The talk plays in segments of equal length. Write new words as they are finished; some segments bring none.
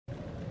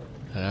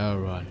Hello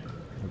everyone,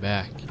 we're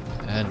back,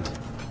 and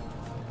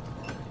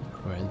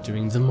we're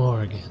entering the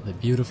morgue, the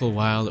beautiful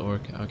wild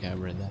okay, I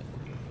read that.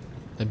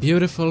 The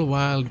beautiful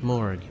wild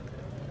morgue,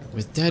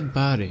 with dead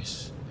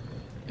bodies,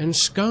 and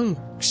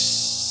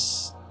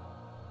skunks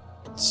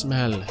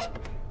smell.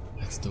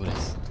 Let's do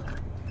this.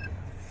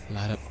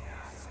 Light up.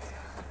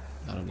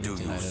 I don't need to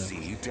light it up. Do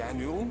you see,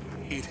 Daniel?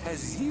 It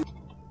has you.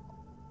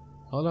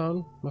 Hold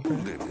on, my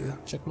friend.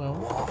 Check my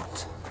own.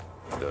 What?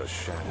 The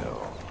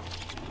shadow.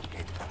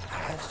 It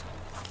has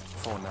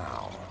for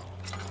now.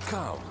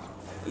 Come,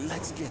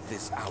 let's get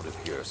this out of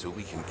here so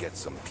we can get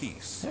some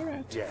peace.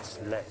 Alright. Yes,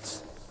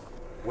 let's.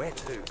 Where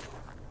to?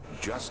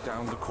 Just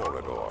down the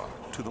corridor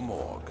to the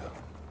morgue.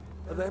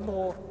 Are there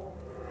more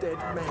dead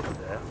men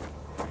there?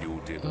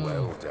 You did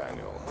well,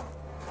 Daniel.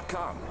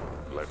 Come,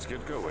 let's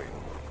get going.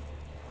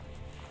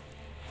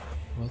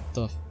 What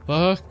the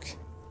fuck?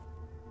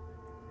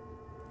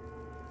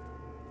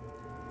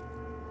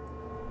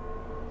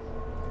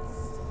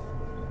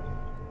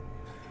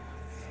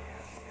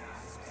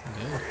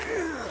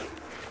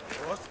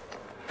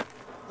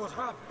 What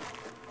happened?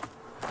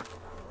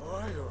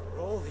 Why are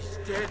all these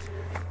dead?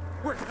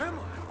 Where am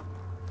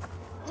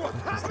I?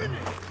 What's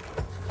happening?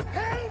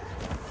 Help!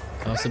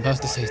 I was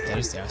about to say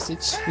there's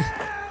sausage.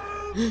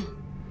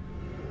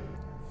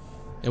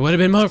 It would have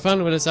been more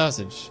fun with a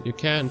sausage. You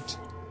can't.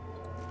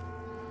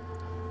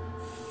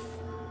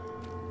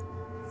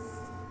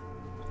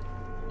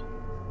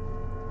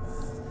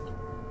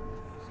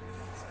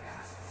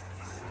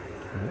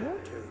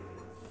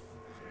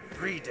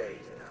 Three days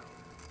now.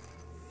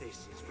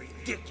 This is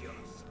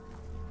ridiculous.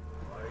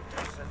 Why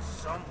doesn't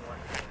someone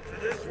to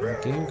this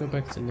room? Game go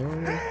back to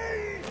normal.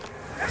 Hey!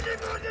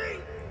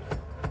 Anybody!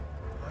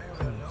 Why am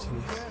I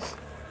alone here?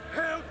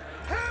 Help!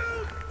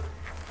 Help!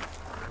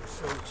 I'm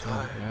so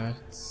tired.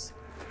 That's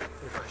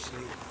If I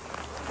sleep,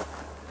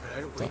 but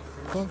I don't wait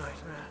for this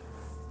nightmare.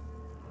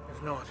 If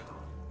not,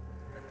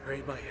 I pray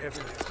my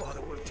heavenly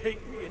Father will take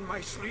me in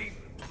my sleep.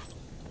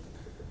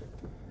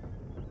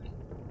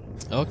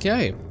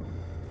 okay.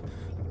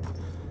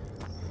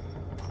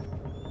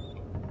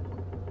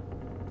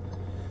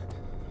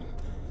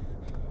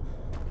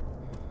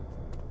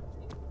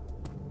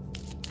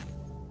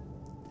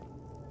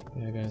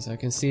 Yeah, guys, I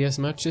can see as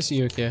much as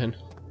you can.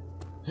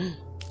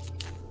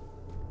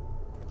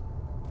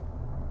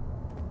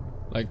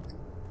 Like,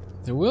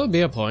 there will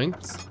be a point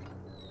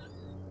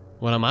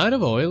when I'm out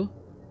of oil,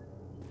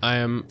 I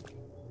am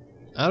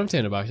out of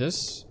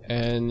tinderboxes,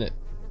 and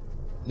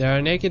there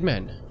are naked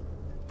men.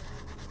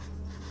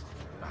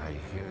 I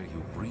hear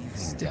you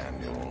breathing,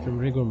 Daniel. From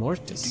rigor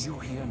mortis. Do you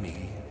hear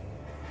me?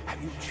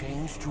 Have you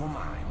changed your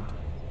mind?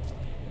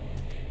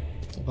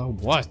 About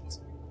what?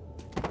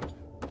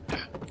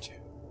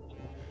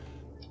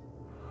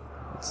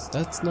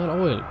 That's not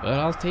oil, but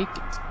I'll take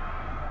it.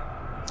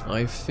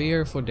 I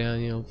fear for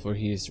Daniel, for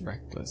he is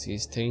reckless. He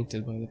is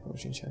tainted by the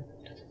potion check.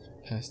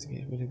 Past the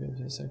gate, will he go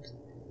to sex?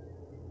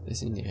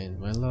 This in the end.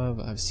 My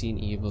love, I've seen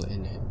evil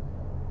in him.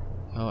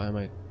 How am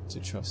I to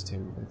trust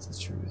him with the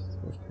truth?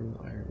 What cruel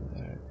irony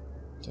that I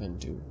to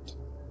undo it.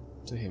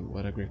 To him,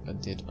 what Agrippa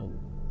did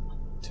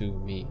unto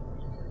me.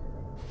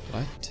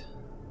 What?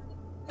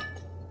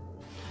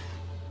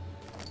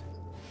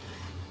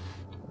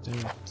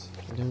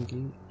 I don't get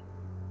it.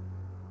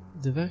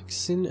 The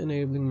vaccine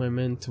enabling my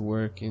men to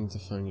work into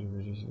fungi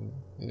reducing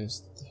it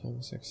is the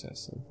final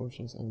success.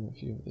 Unfortunately, only a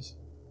few of this.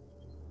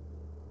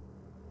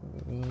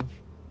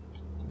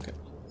 Okay.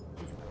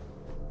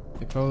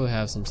 They probably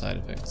have some side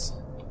effects.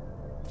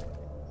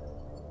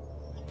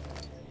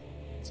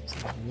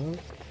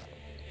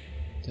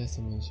 Death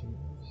and mention.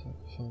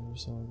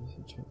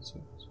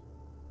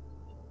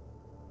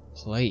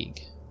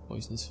 Plague.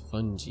 Poisonous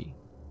fungi.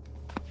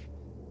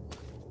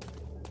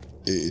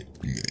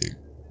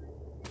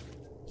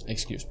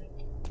 Excuse me.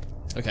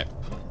 Okay.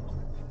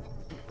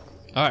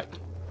 Alright.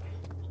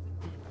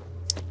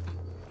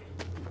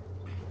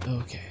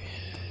 Okay.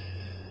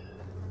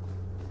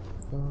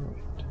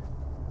 Alright.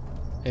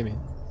 Hey man.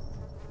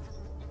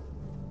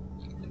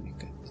 Let me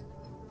cut.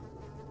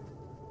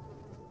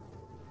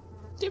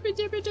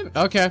 Dibby.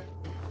 Okay.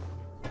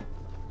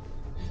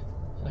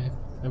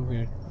 I'm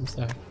weird. I'm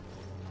sorry.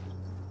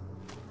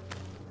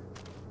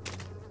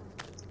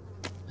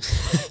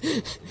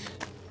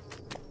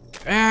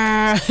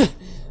 Ah!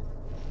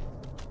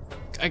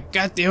 I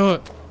got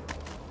you.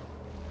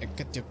 I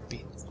got your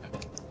pins.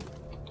 Okay.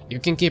 You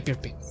can keep your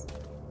pins.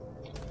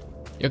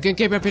 You can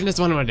keep your penis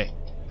one more day.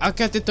 I'll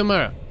cut it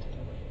tomorrow.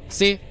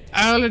 See,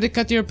 I already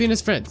cut your penis,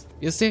 friends.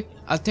 You see,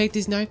 I'll take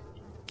this knife.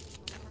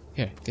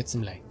 Here, get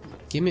some light.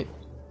 Give me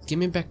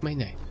back my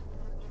knife.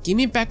 Give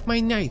me back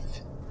my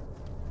knife.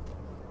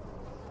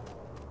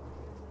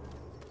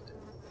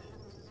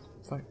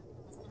 Fine.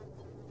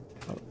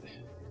 Oh.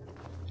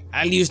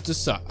 I'll use the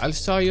saw. I'll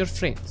saw your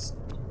friends.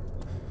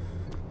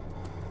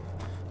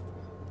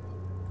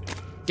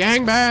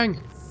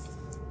 Gangbang!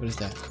 What is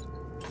that?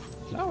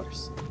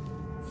 Flowers.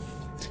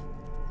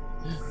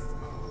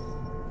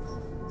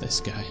 This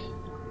guy.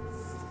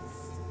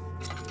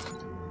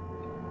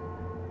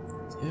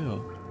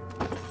 Ew.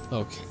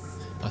 Okay.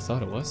 I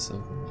thought it was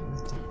something.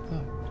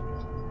 Oh.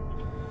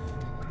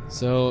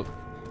 So,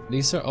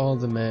 these are all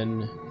the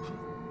men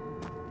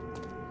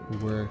who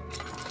worked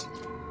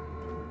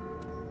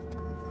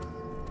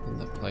in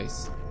the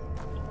place.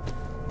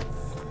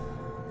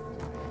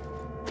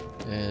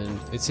 And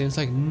it seems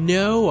like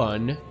no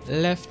one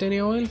left any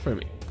oil for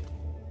me.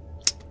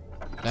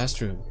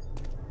 Last room.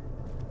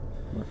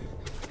 More people.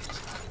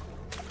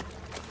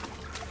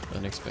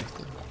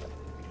 Unexpected.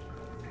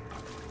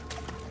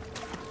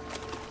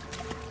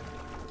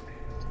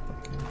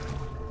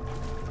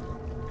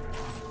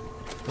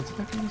 What the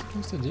fuck am I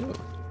supposed to do?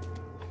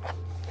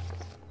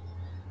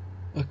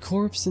 A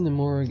corpse in the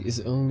morgue is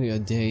only a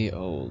day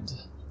old.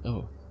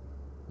 Oh.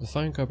 The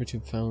fine copper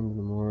tube found in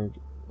the morgue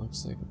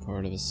looks like a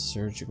part of a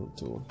surgical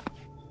tool.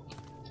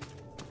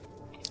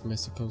 Am I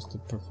supposed to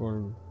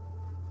perform?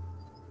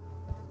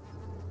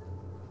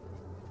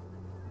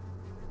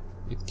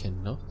 It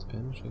cannot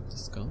penetrate the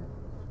skull.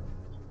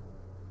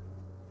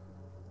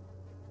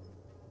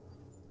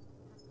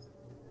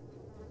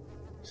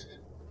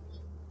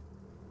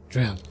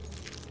 Drown.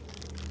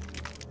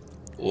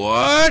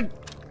 What?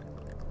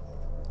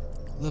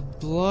 The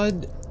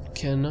blood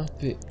cannot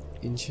be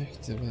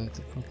injected without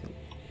the proper.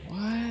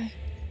 What?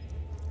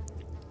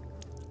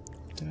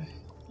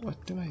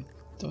 What do I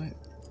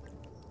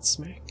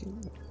smack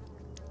him?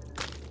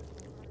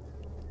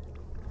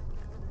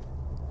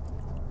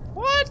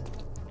 What?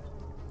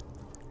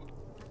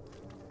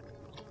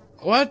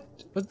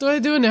 What do I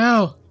do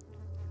now?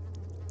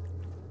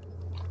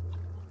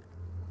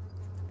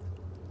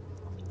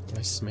 Do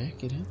I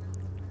smack it in?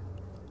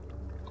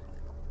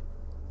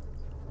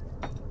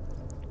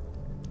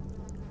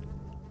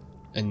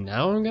 And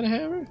now I'm gonna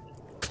hammer?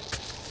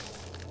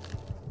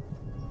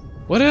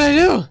 What did I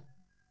do?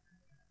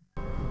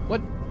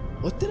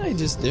 What did I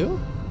just do?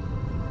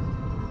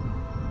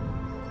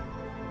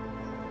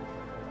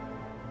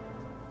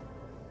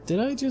 Did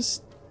I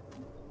just...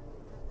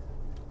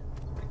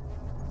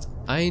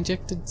 I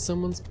injected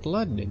someone's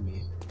blood in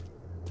me.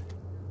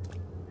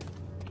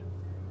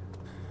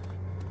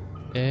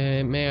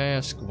 May I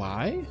ask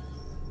why?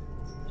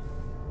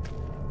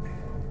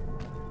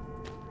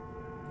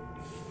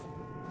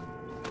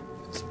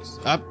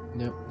 Up.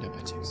 No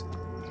bad checks.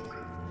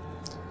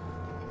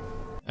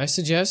 I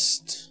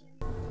suggest...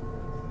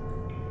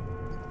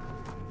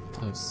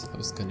 I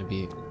was gonna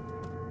be...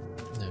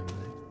 No.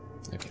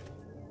 Okay.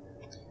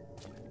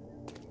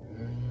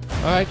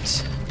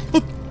 Alright.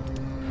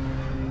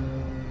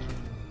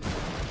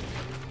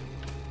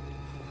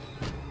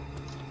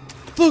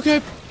 Okay.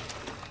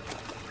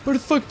 Where the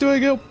fuck do I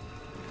go?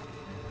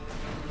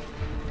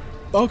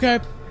 Okay.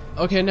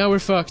 Okay, now we're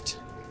fucked.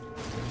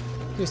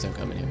 Please don't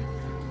come in here.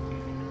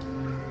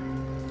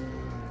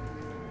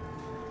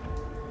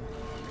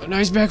 Oh, now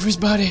he's back for his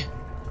body.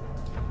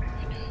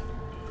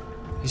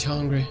 He's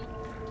hungry.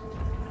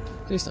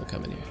 Please don't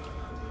come in here.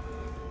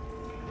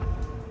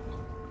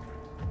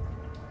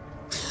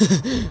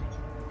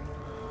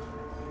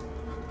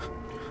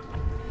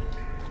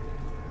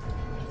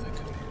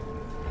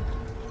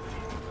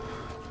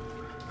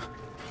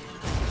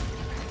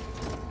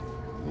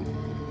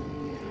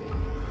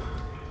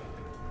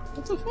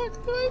 What the fuck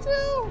do I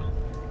do?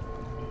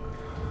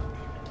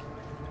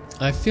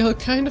 I feel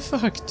kind of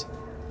fucked.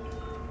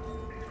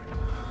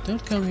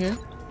 Don't come here.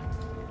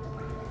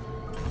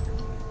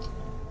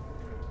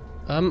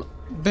 I'm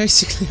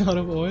basically out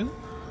of oil.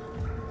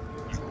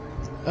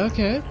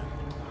 Okay.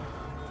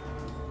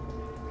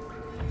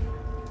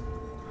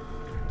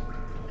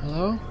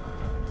 Hello?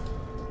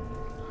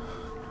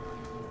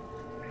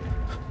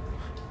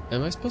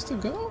 Am I supposed to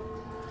go?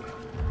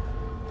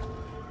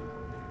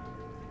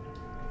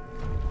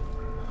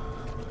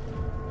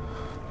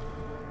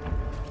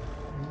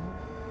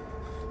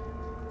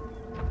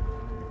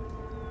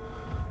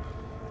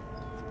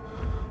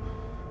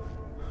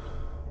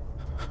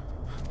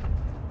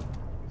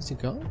 Is he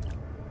gone?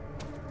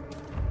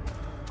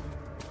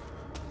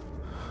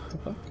 What the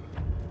fuck?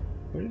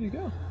 Where did he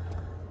go?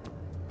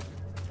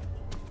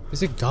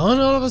 Is it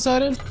gone all of a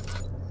sudden?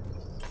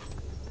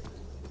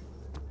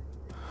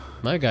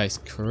 My guy's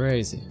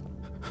crazy.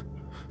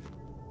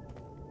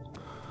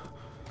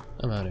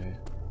 I'm out of here.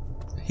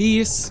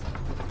 He is...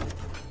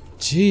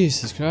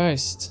 Jesus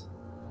Christ.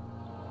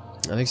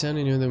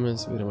 Alexander knew there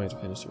must be a way to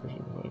finish the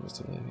version of what it was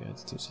to live. He had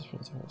to teach us from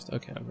the first.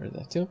 Okay, I've read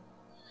that too.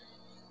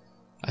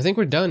 I think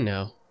we're done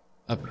now.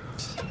 Up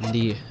in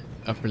the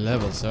upper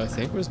level, so I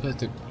think we're supposed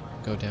to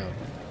go down.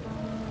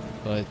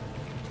 But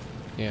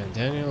yeah,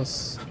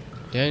 Daniel's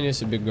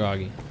a bit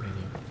groggy right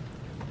now.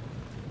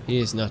 He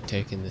is not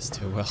taking this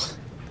too well.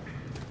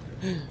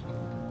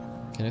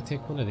 Can I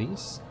take one of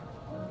these?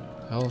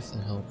 Health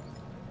and help.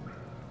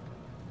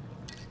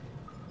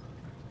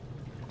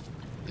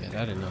 Yeah,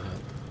 that did not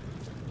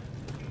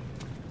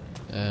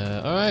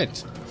help.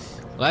 Alright.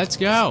 Let's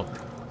go!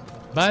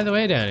 By the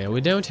way, Daniel,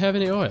 we don't have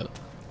any oil.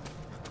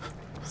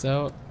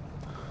 So,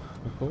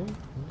 cool.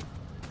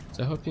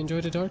 So I hope you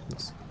enjoyed the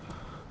darkness.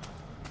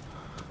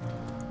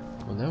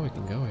 Well, now we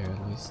can go here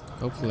at least.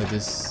 Hopefully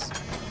this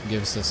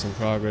gives us some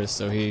progress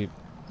so he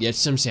Get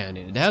some sand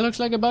in it. That looks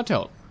like a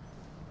butthole.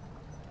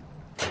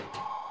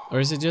 Or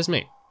is it just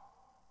me?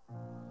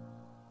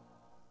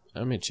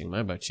 I'm itching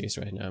my butt cheeks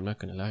right now, I'm not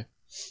gonna lie.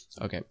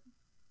 Okay.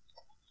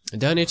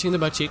 Done itching the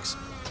butt cheeks.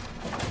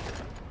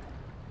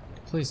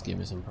 Please give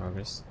me some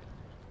progress.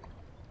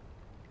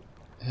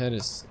 Head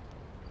is...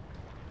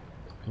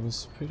 It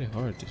was pretty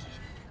hard to...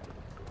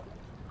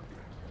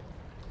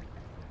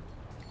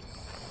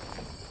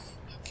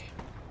 Okay.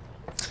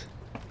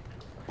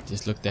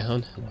 Just look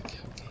down. Okay,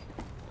 okay.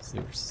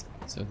 Serious.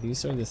 So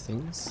these are the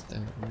things that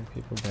make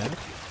people bad.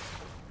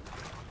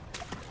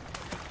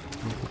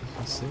 Make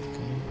people sick.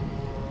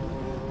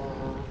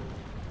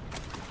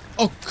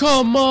 Oh,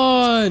 come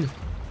on!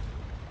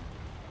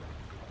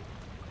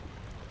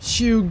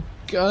 You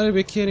gotta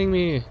be kidding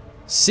me.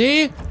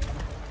 See?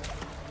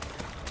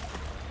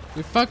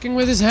 You're fucking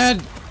with his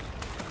head.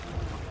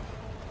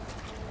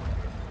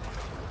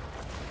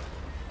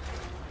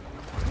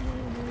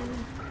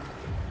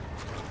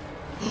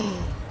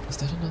 Is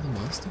that another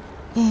monster?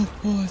 Oh,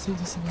 I think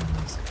that's another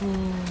monster.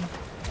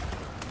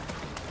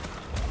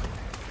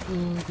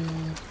 Oh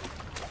god.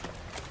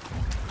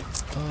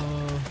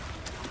 Oh,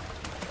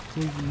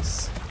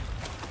 please.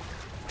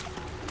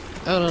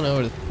 I don't know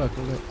where the fuck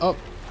we're going. Oh, what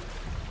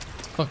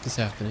the fuck is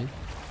happening?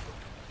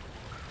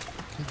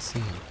 Can't see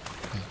him.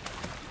 Okay.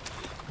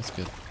 That's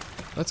good.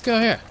 Let's go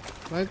here.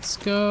 Let's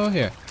go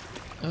here.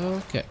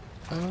 Okay.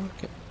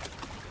 Okay.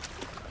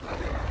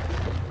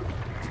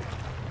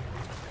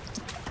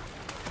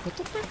 What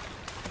the frick?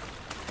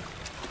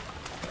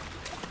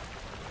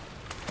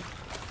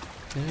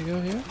 Can I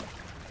go here?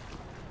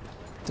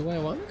 Do I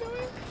want to go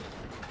here?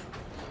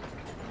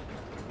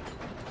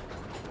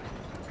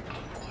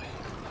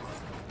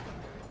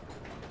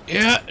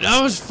 Yeah,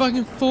 that was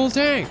fucking full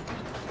tank.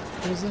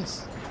 What is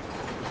this?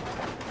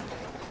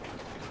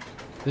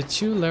 The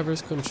two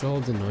levers control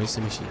the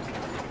noisy machine.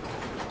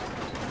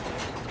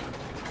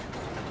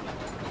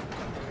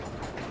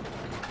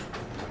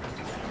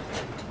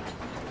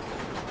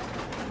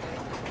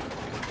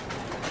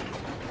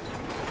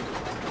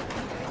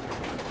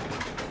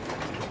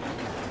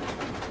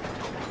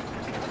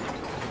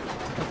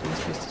 What am I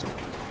supposed to do?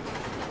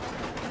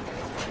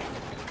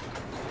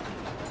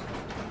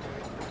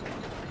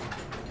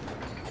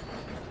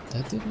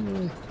 That didn't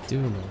really do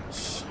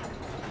much.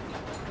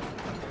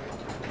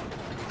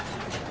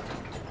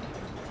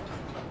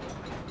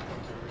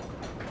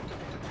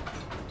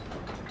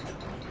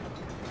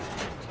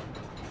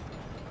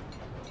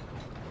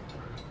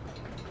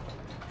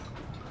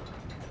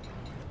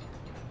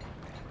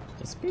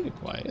 It's pretty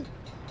quiet.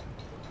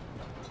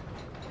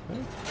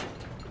 Right?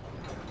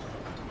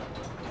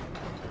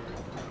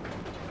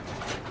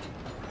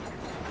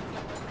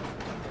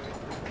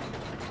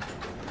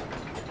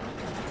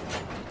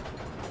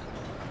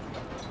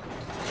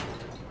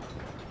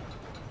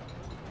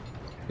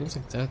 Seems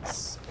like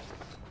that's...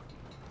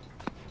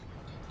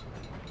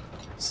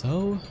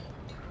 So...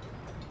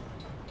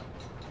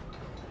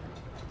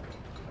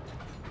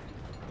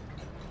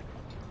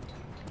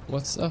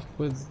 What's up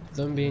with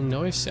them being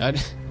noisy?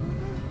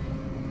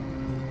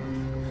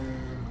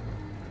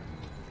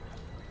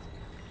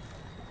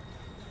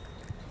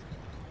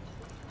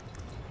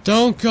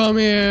 Don't come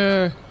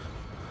here!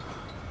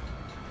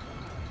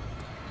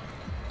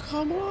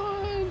 Come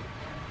on!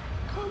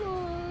 Come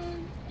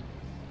on!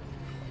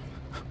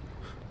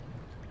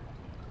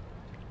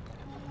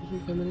 Are you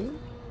coming in?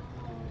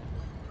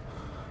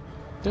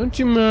 Don't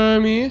you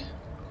mommy?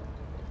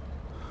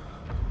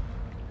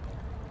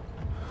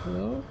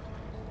 Hello?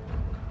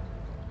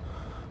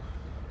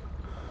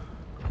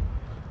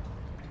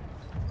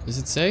 Is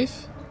it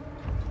safe?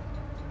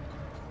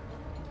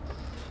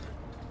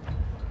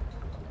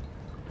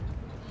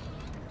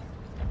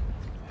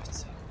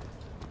 What's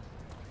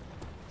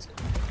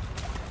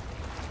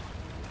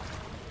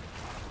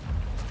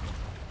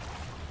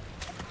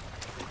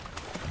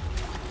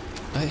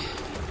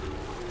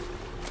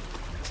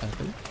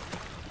happening?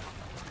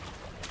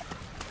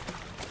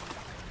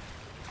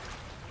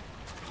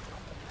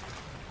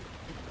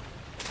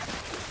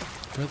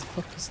 Where the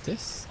fuck is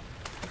this?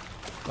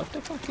 What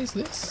the fuck is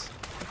this?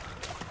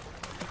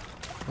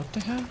 What the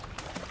hell?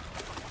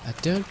 I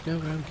don't know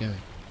where I'm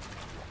going.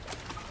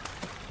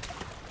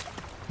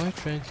 Quite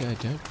frankly, I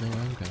don't know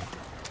where I'm going.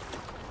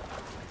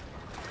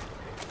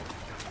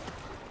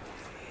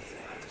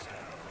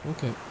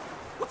 Okay.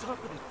 What's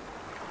happening?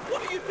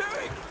 What are you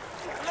doing?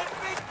 Let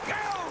me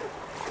go!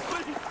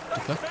 Please, The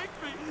fuck? take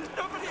me!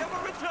 Nobody ever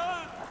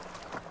return!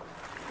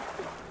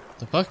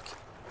 The fuck?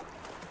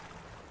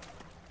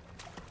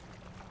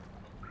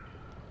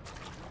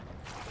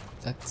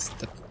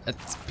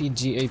 That's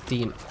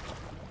PG-18,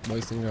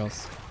 boys and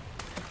girls.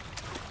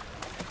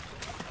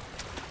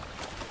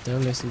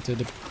 Don't listen to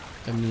the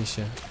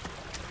Amnesia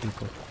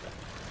people.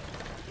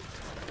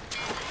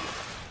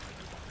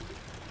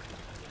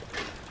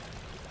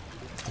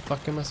 What the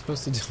fuck am I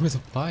supposed to do with a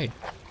pipe?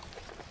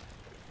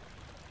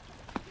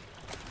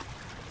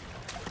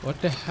 What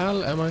the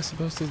hell am I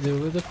supposed to do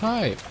with a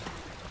pipe?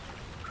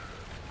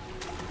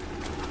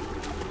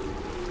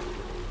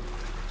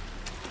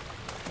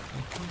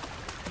 Okay.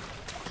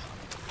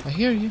 I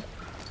hear you.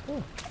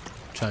 Oh,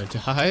 trying to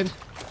hide.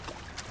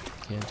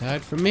 Can't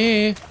hide from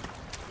me.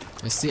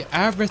 I see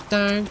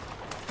everything.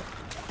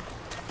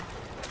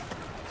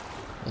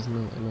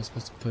 Am I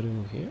supposed to put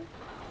him here?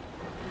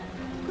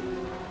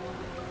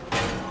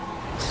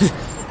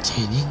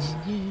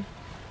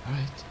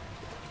 Alright.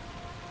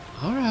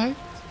 Alright.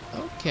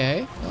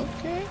 Okay.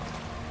 Okay.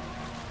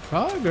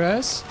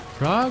 Progress.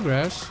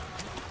 Progress.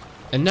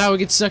 And now we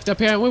get sucked up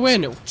here and we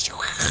win.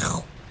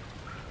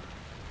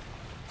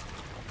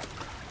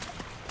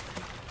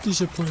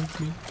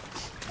 Disappointment.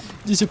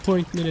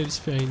 Disappointment at its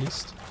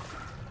finest.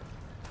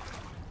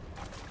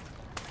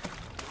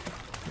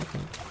 Okay.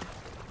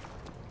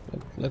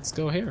 Let's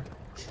go here.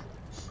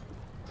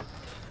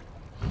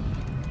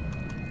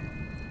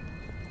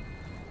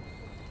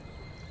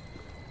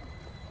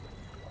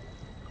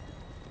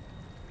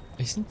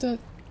 Isn't that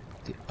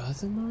the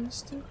other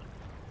monster?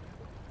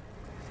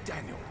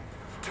 Daniel,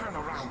 turn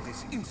around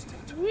this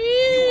instant. You are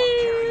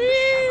carrying the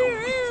shadow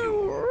with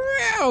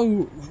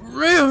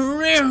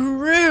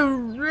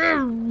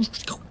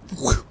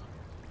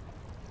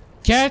you.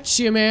 Catch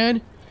you,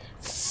 man!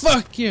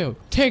 Fuck you!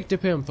 Take the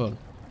pimple!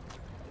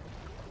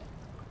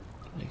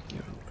 Lick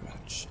your own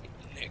crotch.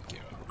 Lick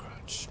your own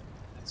crotch.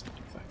 That's what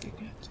you fucking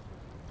get.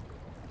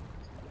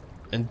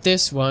 And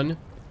this one...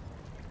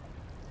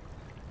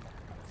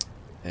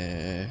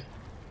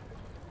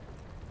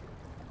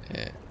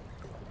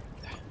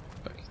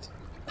 fuck it.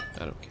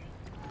 I don't care.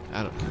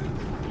 I don't care.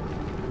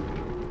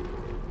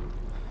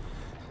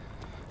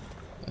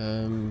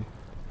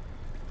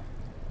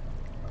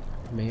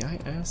 May I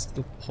ask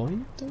the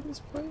point of this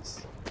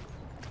place?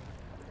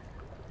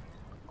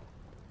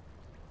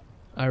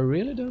 I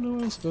really don't know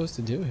what I'm supposed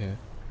to do here.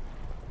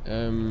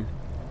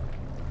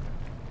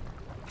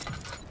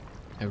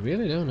 I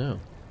really don't know.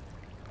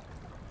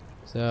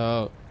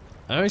 So,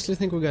 I actually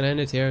think we're gonna end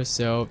it here.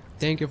 So,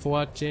 thank you for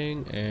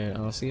watching, and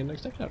I'll see you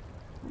next episode.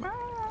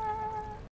 Bye!